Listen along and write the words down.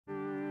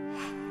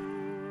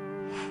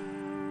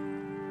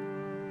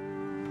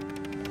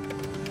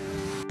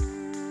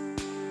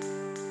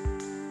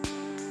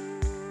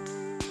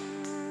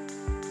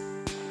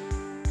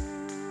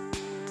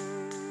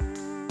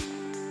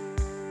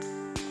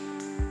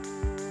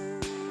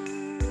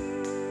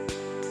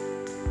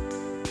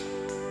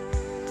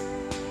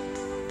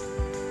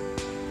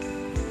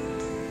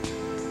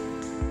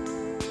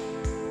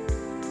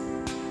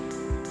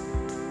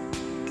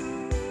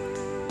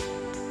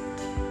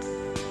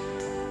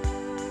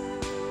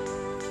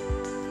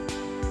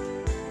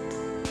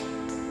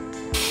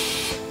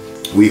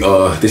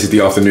This is the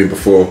afternoon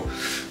before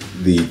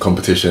the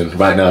competition.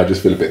 Right now I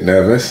just feel a bit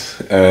nervous.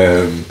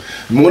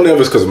 More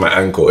nervous because of my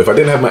ankle. If I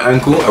didn't have my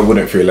ankle, I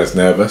wouldn't feel as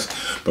nervous.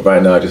 But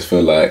right now I just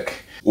feel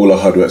like all our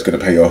hard work's gonna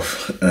pay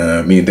off.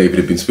 Me and David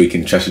have been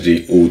speaking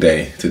strategy all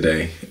day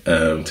today.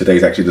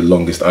 Today's actually the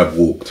longest I've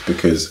walked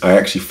because I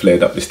actually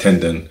flared up this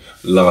tendon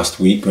last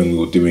week when we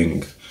were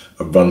doing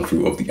a run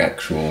through of the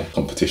actual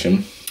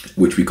competition,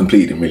 which we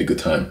completed in really good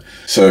time.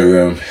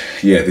 So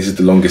yeah, this is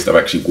the longest I've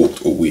actually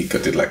walked all week. I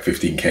did like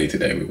 15K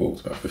today. We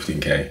walked about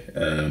 15K.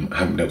 I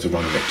haven't been able to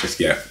run on it just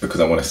yet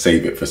because I want to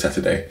save it for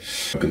Saturday.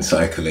 I've been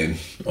cycling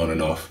on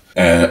and off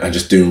and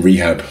just doing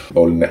rehab,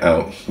 rolling it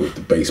out with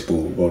the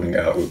baseball, rolling it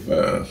out with,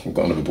 we've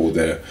got another ball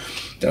there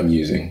that I'm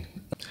using.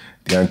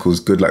 The ankle's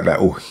good like that.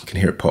 Oh, you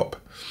can hear it pop.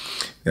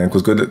 The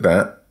ankle's good like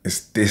that. It's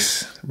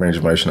this range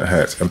of motion that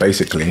hurts. And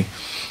basically,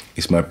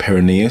 it's my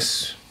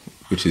peroneus,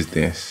 which is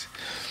this.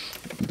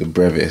 The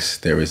brevis,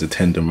 there is a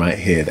tendon right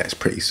here that's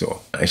pretty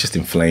sore. It's just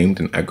inflamed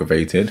and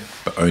aggravated,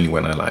 but only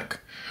when I like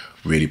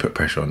really put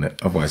pressure on it.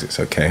 Otherwise it's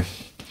okay.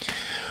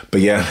 But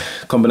yeah,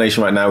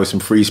 combination right now with some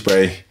free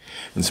spray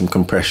and some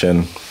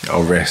compression.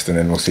 I'll rest and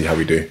then we'll see how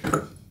we do.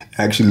 It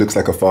actually looks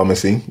like a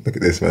pharmacy. Look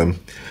at this, man.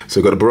 So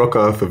we've got the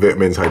Dorrota for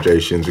vitamins,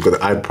 hydrations. We've got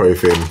the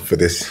ibuprofen for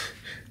this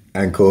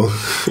ankle.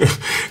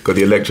 Got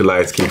the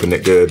electrolytes, keeping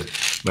it good.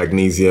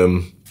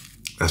 Magnesium,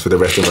 that's for the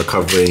rest of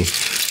recovery.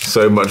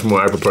 So much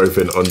more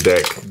ibuprofen on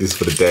deck. This is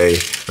for the day.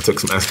 I took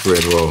some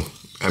aspirin, well,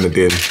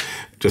 Anodin,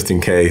 just in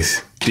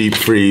case. Deep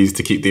freeze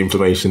to keep the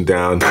inflammation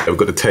down. I've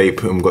got the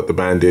tape and we've got the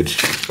bandage.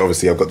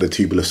 Obviously, I've got the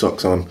tubular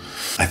socks on.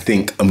 I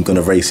think I'm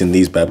gonna race in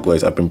these bad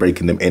boys. I've been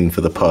breaking them in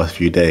for the past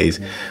few days.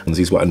 And this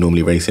is what I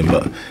normally race in,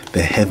 but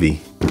they're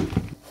heavy.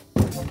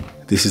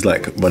 This is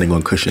like running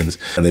on cushions.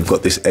 And they've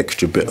got this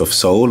extra bit of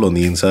sole on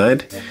the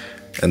inside.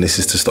 And this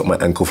is to stop my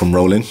ankle from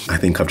rolling. I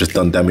think I've just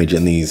done damage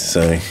in these,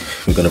 so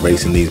we're gonna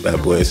race in these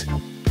bad boys.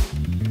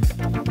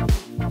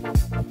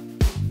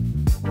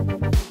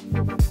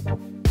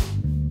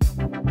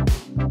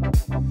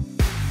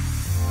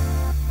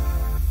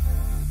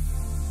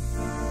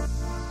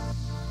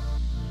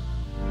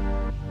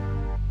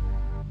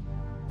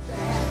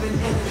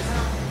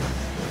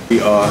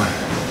 We are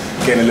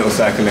getting a little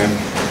cycle in,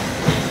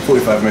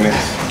 45 minutes.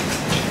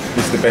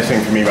 This is the best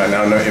thing for me right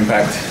now, no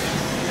impact.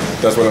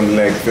 Does well on the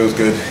leg, feels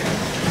good.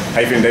 How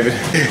you feeling, David?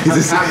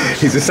 He's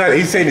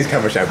saying he's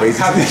camera shy, but he's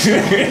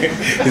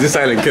a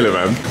silent killer,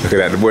 man. Look at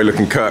that, the boy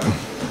looking cut.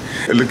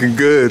 Looking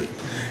good.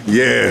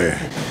 Yeah.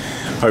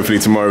 Hopefully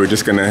tomorrow we're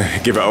just gonna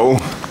give it all.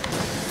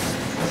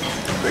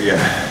 But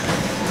yeah,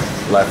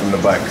 life on the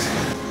bikes.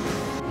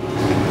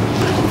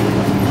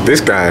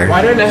 This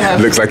guy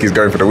looks like he's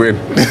going for the win.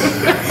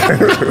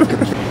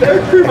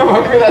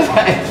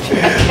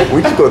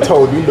 We just got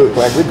told you look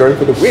like we're going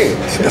for the win.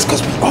 That's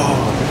because we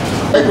are.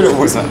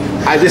 What's that?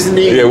 I just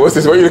need. Yeah, what's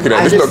this? What are you looking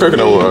at? This is not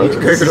coconut water.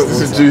 This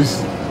is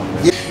juice.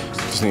 Yeah.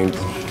 Just need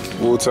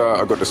water.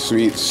 I got the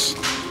sweets.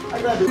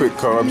 Quick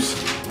carbs.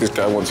 This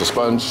guy wants a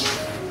sponge.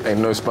 Ain't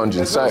no sponge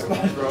in sight.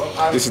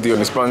 This is the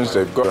only sponge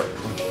they've got.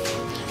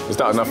 Is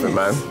that nothing,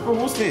 man? Bro,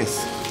 what's this?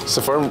 It's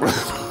a foam.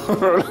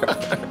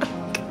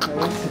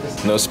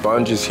 No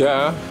sponges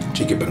here.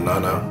 Cheeky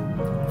banana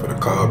for the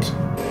carbs.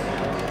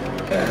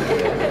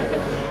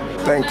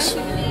 Thanks.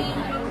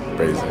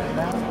 Crazy.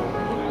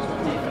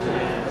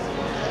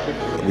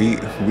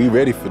 We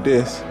ready for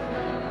this.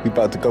 We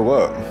about to go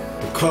up.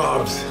 The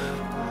carbs.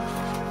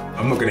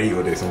 I'm not gonna eat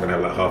all this. I'm gonna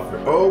have like half of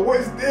it. Oh, what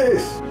is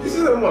this? This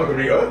is a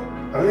margarita.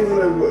 I don't even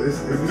know what this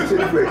is. Is this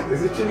chili flakes?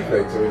 Is it chili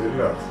flakes or is it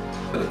nuts?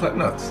 It looks like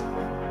nuts.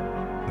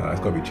 Nah,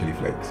 it's gotta be chili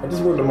flakes. I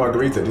just want a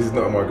margarita. This is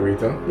not a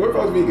margarita. What if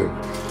I was vegan?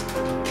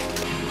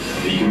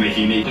 You can make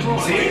unique.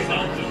 See it?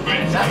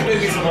 That's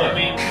maybe some more.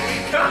 You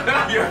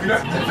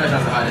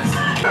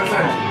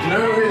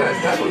know,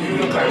 realize that's what you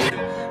look like.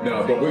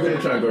 No, but we're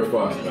gonna try and go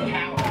fast, man.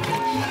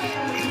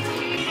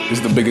 This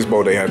is the biggest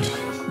bowl they had.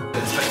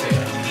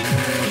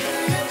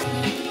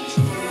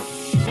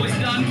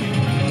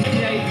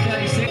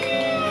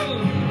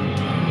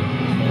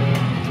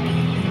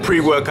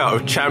 Pre-workout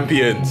of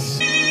champions.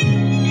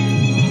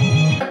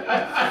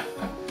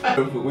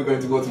 We're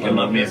going to go to my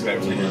mum. Yeah,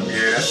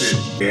 that's it.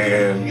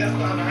 Yeah.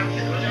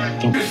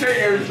 The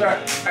shaker is like,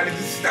 and it's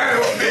just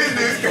stand up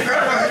business. We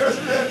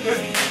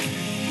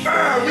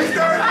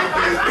started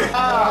business. I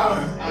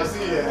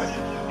see you.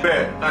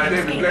 Bet. Alright,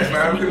 David, bless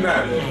man. Have a good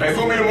night. Hey,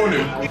 call me in the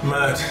morning.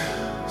 Mad.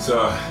 So,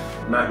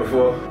 night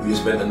before, we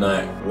spent the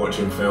night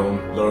watching film.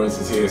 Lawrence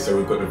is here, so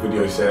we've got the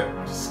video set,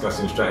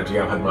 discussing strategy.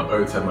 I've had my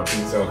oats, had my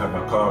pizza, had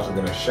my carbs. I'm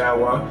gonna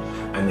shower,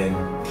 and then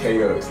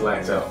KO, it's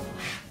lights out.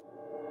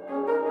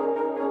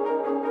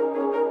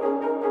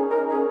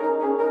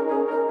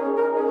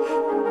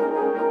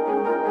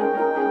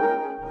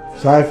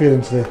 So how are you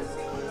feeling today?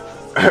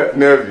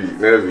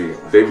 nervy.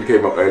 David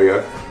came up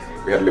earlier.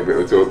 We had a little bit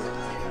of a talk.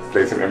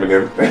 Played some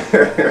Eminem.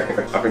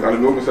 I think under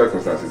normal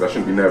circumstances I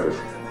shouldn't be nervous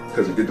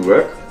because we did the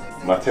work.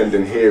 My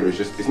tendon here is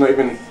just, it's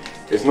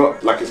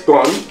not like it's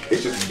gone,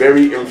 it's just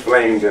very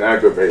inflamed and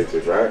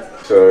aggravated, right?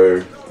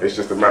 So it's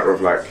just a matter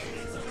of like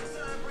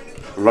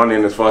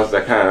running as fast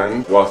as I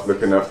can whilst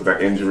looking after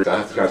that injury. I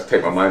have to kind of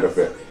take my mind off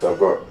it. So I've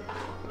got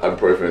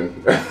ibuprofen,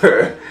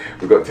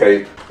 we've got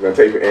tape, we're going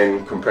to tape it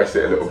in, compress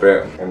it a little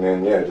bit, and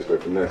then yeah, just go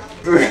from there.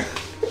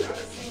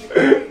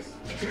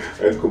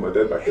 I just call my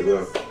dad back as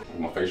well.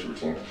 My facial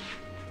routine.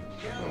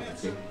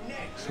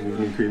 Some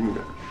evening cream.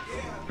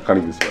 I can't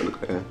even see what I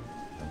look at here.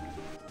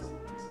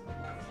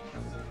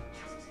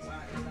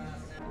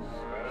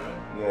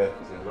 Yeah,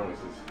 as long as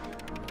it's...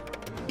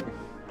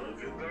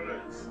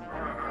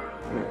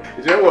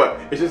 You know what?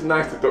 It's just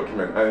nice to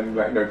document and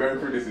like, you know, going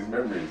through this is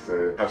memories,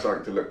 so have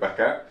something to look back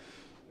at.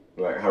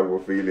 Like how we're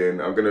feeling.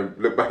 I'm gonna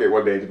look back at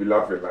one day and just be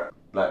laughing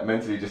like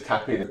mentally just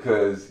tap in,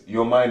 because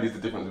your mind is the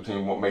difference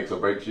between what makes or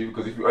breaks you.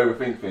 Because if you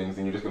overthink things,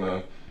 then you're just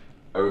gonna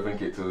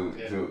overthink it till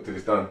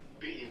it's done.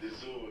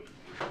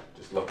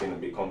 Just lock in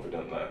and be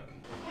confident, like.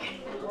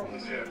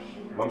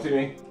 Mum, see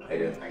me? Hey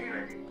there.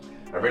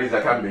 I'm ready as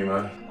I can be,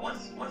 man.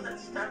 What's that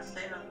stat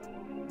say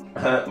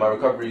now? My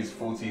recovery is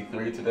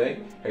 43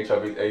 today,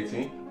 HIV is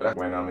 80, but that's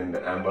when I'm in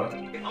the amber.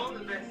 All the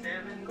best,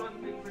 Damien. God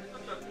be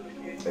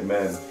praised.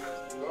 Amen.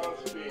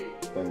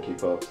 Thank you,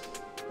 Pops.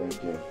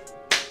 Thank you.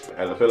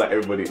 And I feel like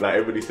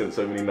everybody sent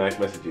so many nice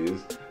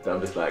messages that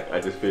I'm just like,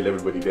 I just feel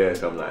everybody there,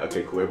 so I'm like,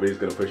 okay, cool, everybody's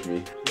gonna push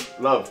me.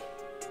 Love.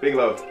 Big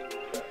love.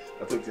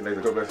 I'll talk to you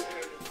later, God bless.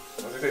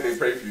 Once they say they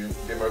pray for you,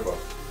 game over.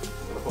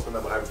 I'm gonna pop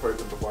another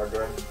ibuprofen before I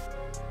go.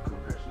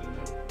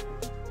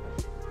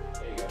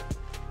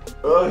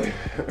 Oh. Shit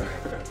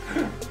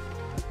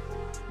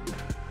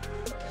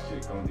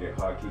gonna get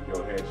hard, keep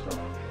your head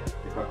strong.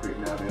 If I quit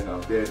now, then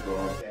I'm dead, bro.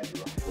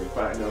 We're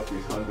fighting off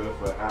this hunger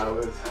for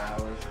hours.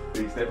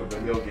 Big step of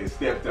a meal get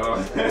stepped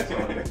on.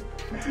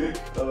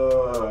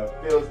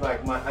 Feels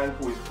like my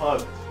ankle is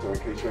hugged. So in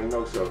case you ain't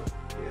know so.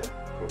 Yeah.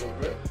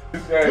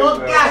 You're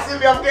gassing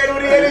me, I'm getting all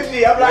the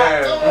energy. I'm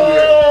like,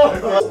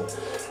 oh!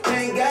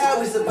 Thank God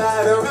we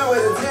survived around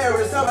with the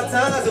terrorists. All my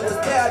times it was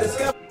there, I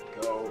discovered.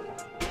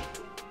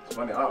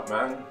 Run it up,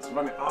 man. Let's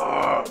run it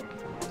up.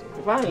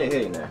 You're finally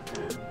here now.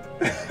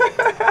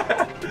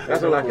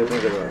 That's all I can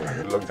think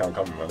about. Long time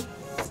coming, man.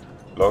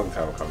 Long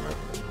time coming.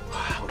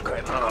 We're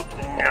going up.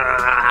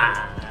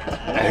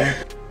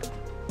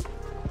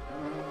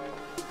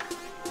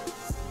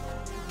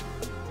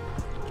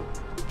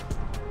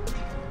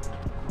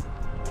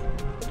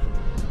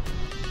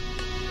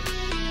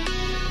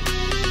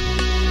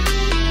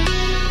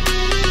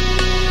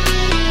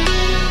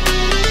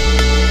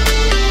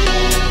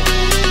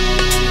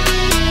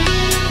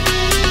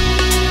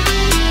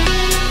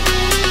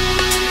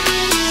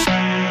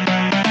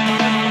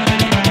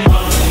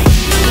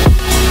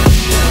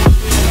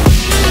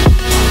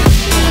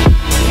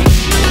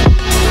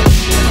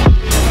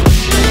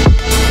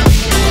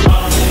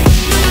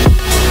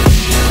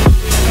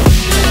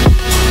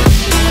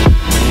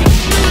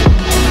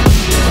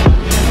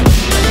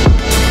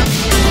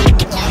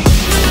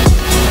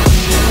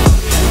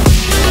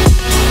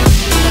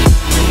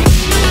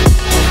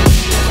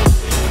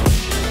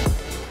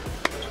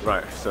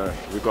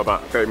 We've got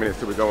about 30 minutes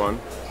till we go on.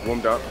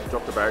 Warmed up,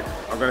 dropped the bag.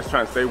 I'm going to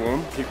try and stay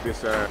warm, keep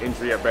this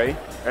injury at bay.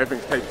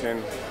 Everything's taped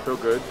in, feel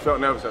good. Felt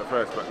nervous at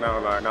first, but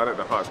now that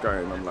the heart's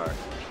going, I'm like,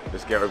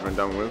 let's get over and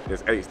done with.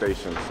 There's 8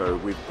 stations, so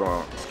we've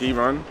got ski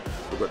run,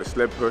 we've got the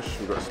sled push,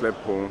 we've got a sled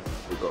pull,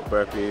 we've got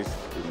burpees,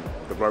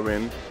 the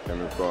rowing, then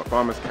we've got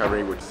farmer's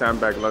carry with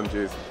sandbag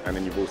lunges, and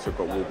then you've also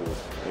got wall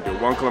balls. We do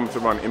a 1 kilometer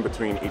run in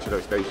between each of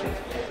those stations.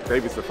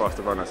 David's the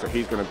faster runner, so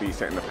he's going to be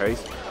setting the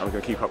pace. I'm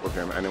going to keep up with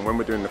him, and then when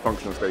we're doing the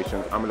functional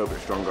stations, I'm a little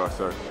bit stronger,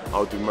 so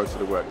I'll do most of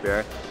the work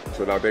there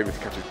to allow David to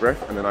catch his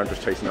breath, and then I'm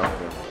just chasing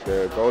after him.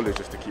 The goal is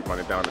just to keep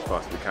running down as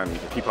fast as we can, and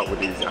just keep up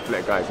with these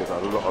athletic guys. There's a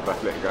lot of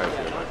athletic guys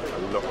here, like a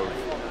lot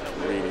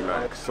of really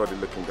like solid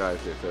looking guys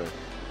here. So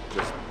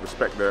just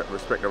respect the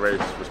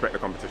race, respect the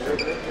competition,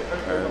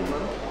 and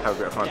have a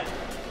bit of fun.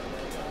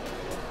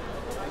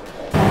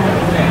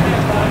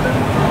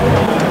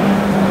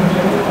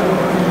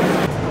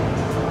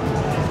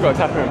 Just gotta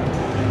tap in.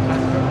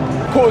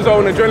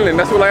 Cortisol and adrenaline,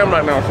 that's all I am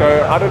right now,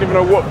 so I don't even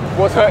know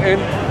what's hurting,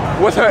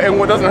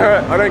 what doesn't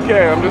hurt. I don't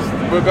care,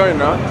 we're going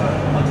now.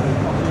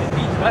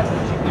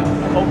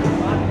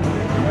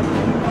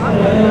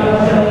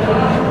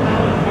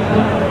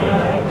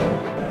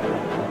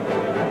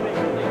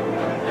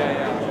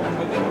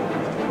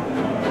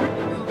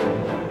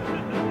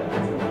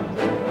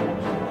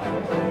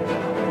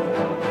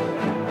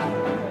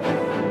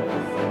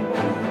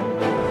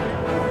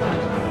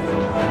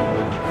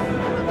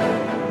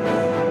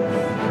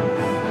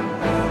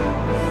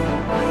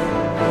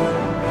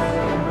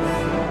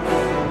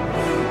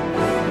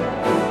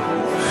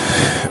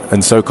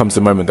 And so comes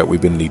the moment that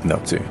we've been leading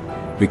up to.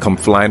 We come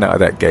flying out of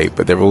that gate,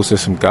 but there are also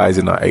some guys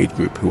in our age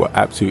group who are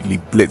absolutely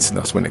blitzing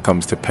us when it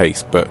comes to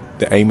pace. But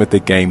the aim of the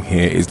game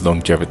here is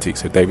longevity.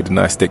 So David and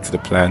I stick to the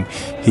plan.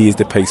 He is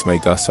the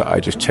pacemaker, so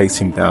I just chase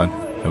him down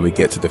and we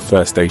get to the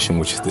first station,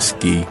 which is the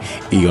ski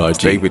ERG.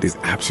 David is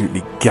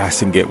absolutely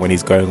gassing it when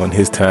he's going on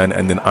his turn,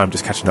 and then I'm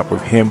just catching up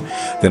with him.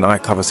 Then I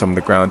cover some of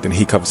the ground, then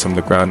he covers some of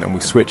the ground, and we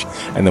switch,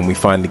 and then we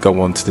finally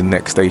go on to the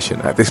next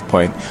station. At this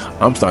point,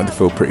 I'm starting to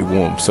feel pretty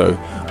warm, so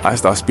I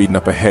start speeding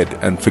up ahead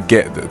and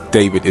forget that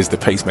David is the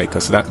pacemaker.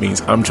 So that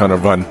means I'm trying to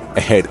run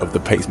ahead of the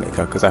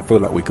pacemaker because I feel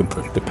like we can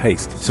push the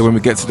pace. So when we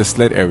get to the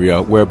sled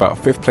area, we're about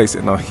 5th place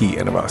in our heat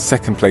and about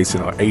 2nd place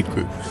in our aid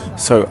group.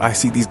 So I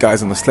see these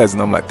guys on the sleds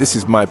and I'm like, this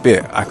is my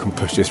bit. I can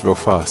push this real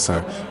fast.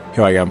 So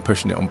here I am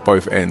pushing it on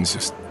both ends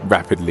just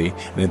rapidly,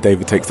 and then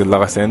David takes the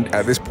last end.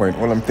 At this point,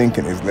 all I'm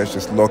thinking is let's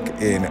just lock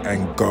in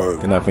and go.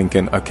 Then I'm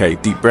thinking, okay,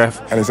 deep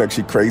breath. And it's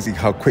actually crazy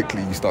how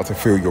quickly you start to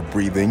feel your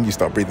breathing. You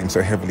start breathing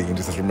so heavily and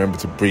just have to remember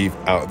to breathe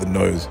out of the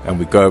nose. And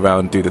we go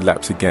around, do the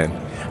laps again.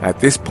 At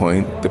this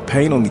point, the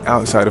pain on the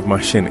outside of my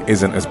shin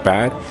isn't as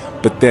bad,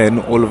 but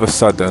then all of a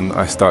sudden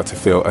I start to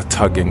feel a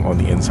tugging on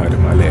the inside of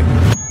my leg.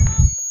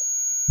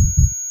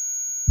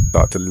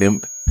 Start to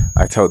limp.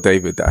 I tell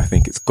David that I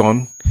think it's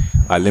gone.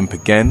 I limp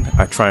again,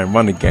 I try and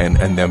run again,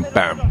 and then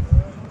bam,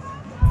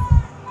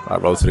 I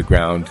roll to the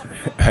ground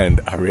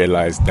and I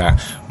realize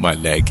that my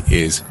leg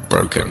is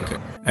broken.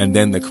 And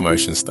then the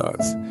commotion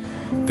starts.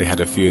 They had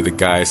a few of the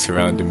guys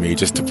surrounding me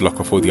just to block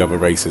off all the other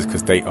racers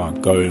because they are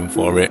going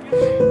for it.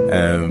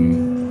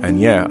 And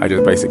yeah, I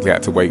just basically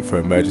had to wait for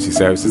emergency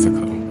services to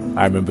come.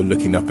 I remember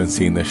looking up and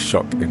seeing the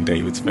shock in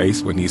David's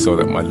face when he saw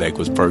that my leg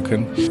was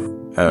broken.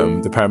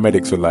 The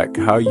paramedics were like,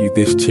 how are you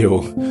this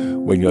chill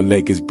when your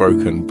leg is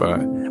broken?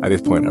 But at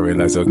this point I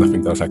realized there was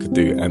nothing else I could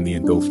do, and the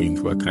endorphins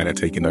were kind of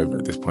taking over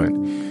at this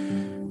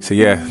point. So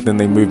yeah, then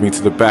they moved me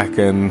to the back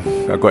and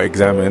I got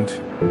examined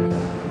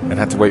and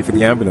had to wait for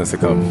the ambulance to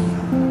come.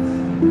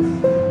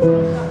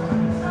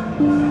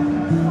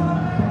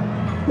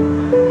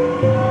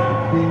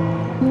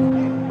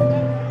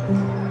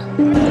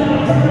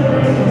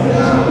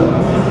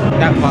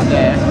 That part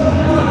there.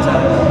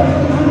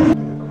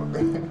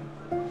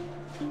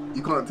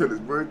 You can't tell it's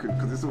broken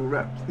because it's all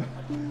wrapped,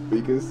 but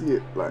you can see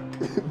it like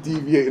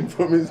deviating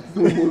from its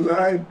normal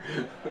line.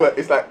 But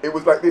it's like, it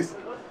was like this.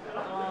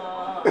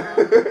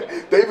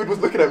 David was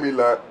looking at me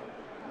like,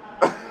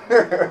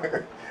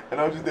 and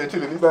I was just there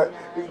chilling. He's like,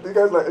 the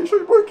guy's like, are you sure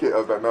you broke it? I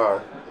was like, nah,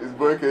 it's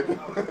broken.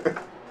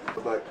 I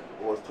was like,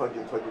 I was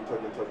tugging.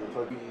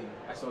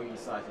 I saw you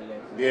start to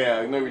limp. Yeah,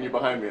 I know when you're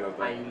behind me, and I was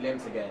like, And you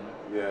limped again.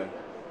 yeah.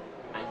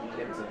 And you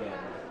limped again.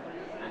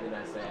 And then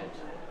I said,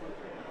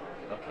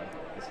 okay,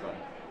 it's gone.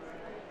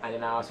 And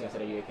then I asked you, I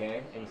said, are you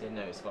okay? And you said,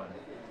 no, it's gone.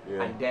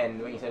 Yeah. And then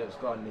when you said it was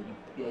gone, then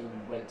you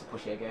went to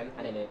push it again,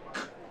 and then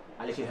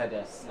I literally heard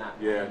the snap.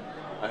 Yeah,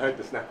 I heard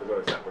the snap as well.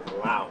 The snap was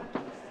loud.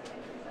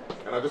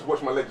 And I just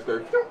watched my leg just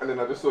go, and then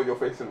I just saw your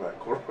face in that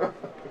corner.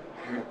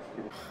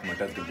 My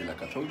dad's gonna be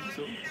like, I told you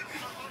so.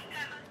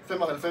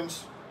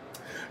 95.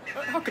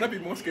 How can I be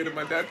more scared of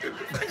my dad than?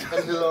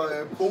 Han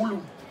hedder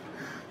Bolu.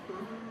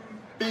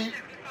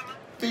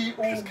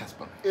 B-O-L-U.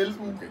 Casper.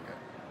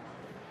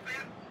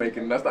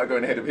 And I started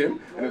going ahead of him,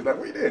 and he was like,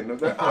 what are you doing? And I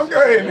was like, I'm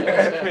going.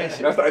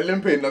 And I started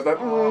limping, and I was like,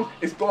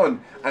 it's gone.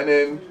 And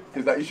then he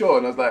was like, you sure?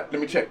 And I was like, let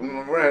me check. And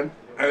I ran,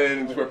 and then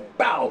it just went,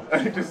 bow.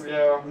 And it just,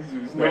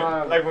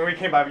 like when we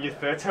came by with your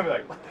third time, we're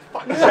like, what the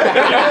fuck is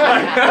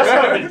that? That's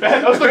gotta be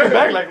bad. I was looking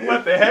back like,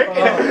 what the heck?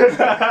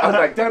 I was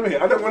like, damn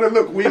it, I don't want to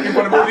look weak in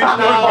front of all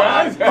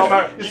these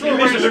guys. You still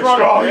really look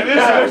strong.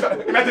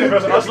 Imagine the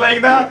person, I was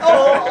laying there.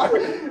 I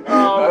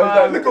was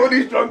like, look at all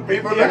these drunk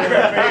people looking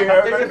at me.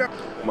 I was like,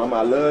 Mama,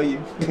 I love you.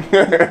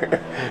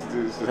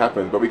 This just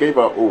happened, but we gave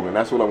our all, and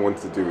that's all I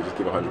wanted to do, was just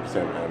give 100%.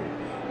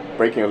 And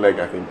breaking a leg,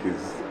 I think,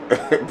 is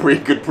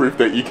pretty good proof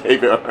that you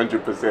gave it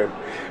 100%.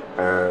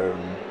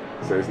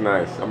 So it's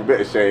nice. I'm a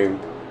bit ashamed.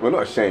 Well,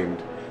 not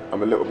ashamed.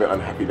 I'm a little bit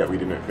unhappy that we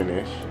didn't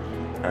finish.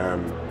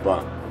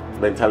 But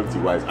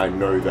mentality-wise, I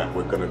know that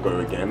we're gonna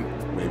go again,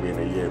 maybe in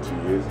a year, 2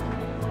 years,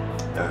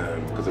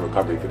 because the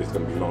recovery for this is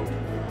gonna be long.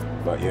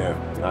 But yeah,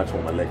 I just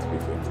want my legs to be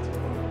fixed.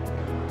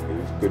 It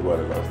was good while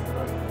it lasted.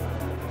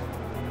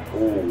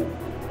 Oh,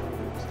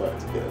 starting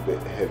to get a bit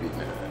heavy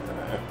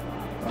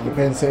now. The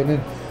pain setting in.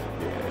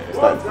 Yeah, it's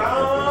starting to get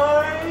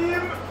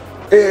heavy.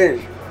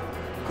 Hey,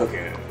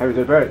 cooking. Have you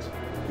done birds?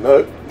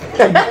 No.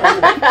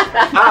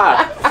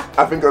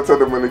 I think I'll tell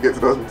them when they get to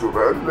the hospital,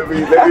 man. Let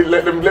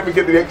me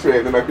get the X-ray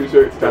and then I can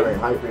show it to them.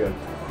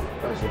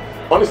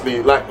 Honestly,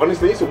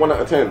 it's a 1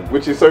 out of 10,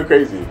 which is so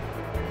crazy.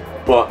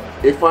 But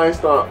if I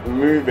start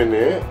moving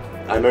it,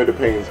 I know the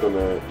pain's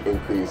gonna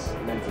increase.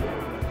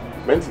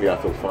 Mentally, I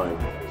feel fine.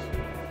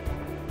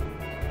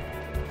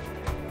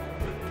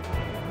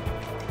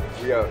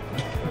 Yeah.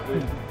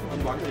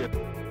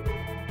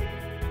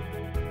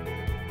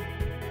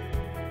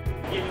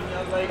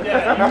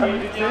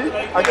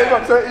 I gave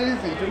up so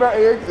easy.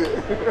 Dramatic exit.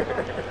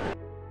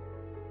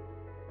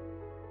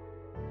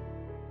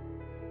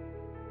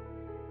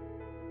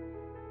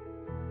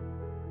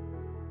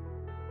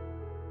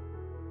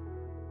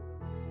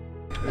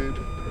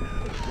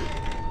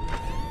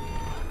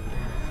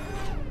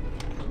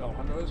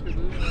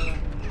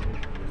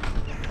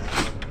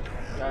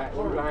 Right,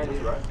 behind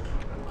you.